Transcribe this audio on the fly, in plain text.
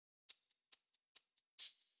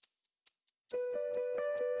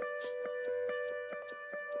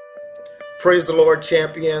Praise the Lord,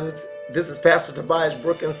 champions. This is Pastor Tobaise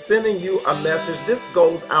Brookins sending you a message. This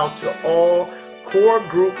goes out to all core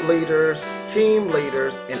group leaders, team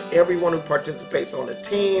leaders, and everyone who participates on the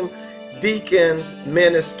team, deacons,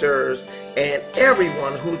 ministers, and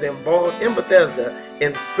everyone who's involved in Bethesda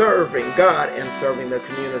in serving God and serving the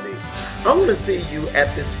community. I want to see you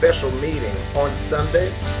at this special meeting on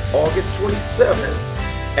Sunday, August 27th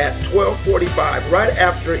at 12:45, right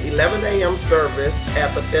after 11 a.m. service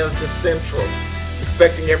at Bethesda Central.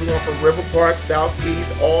 Expecting everyone from River Park,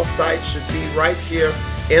 Southeast, all sites should be right here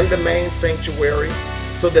in the main sanctuary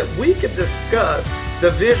so that we could discuss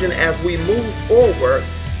the vision as we move forward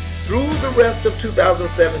through the rest of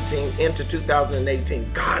 2017 into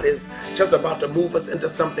 2018. God is just about to move us into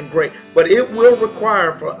something great, but it will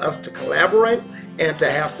require for us to collaborate and to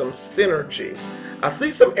have some synergy. I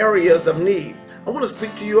see some areas of need. I want to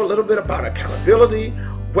speak to you a little bit about accountability,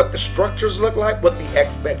 what the structures look like, what the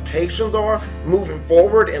expectations are moving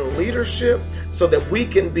forward in leadership so that we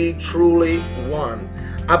can be truly one.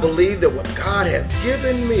 I believe that what God has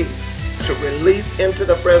given me to release into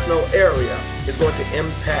the Fresno area is going to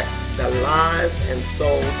impact the lives and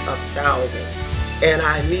souls of thousands. And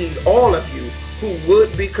I need all of you who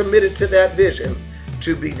would be committed to that vision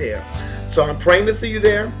to be there. So I'm praying to see you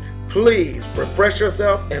there. Please refresh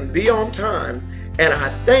yourself and be on time. And I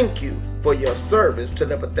thank you for your service to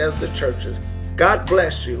the Bethesda churches. God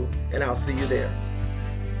bless you, and I'll see you there.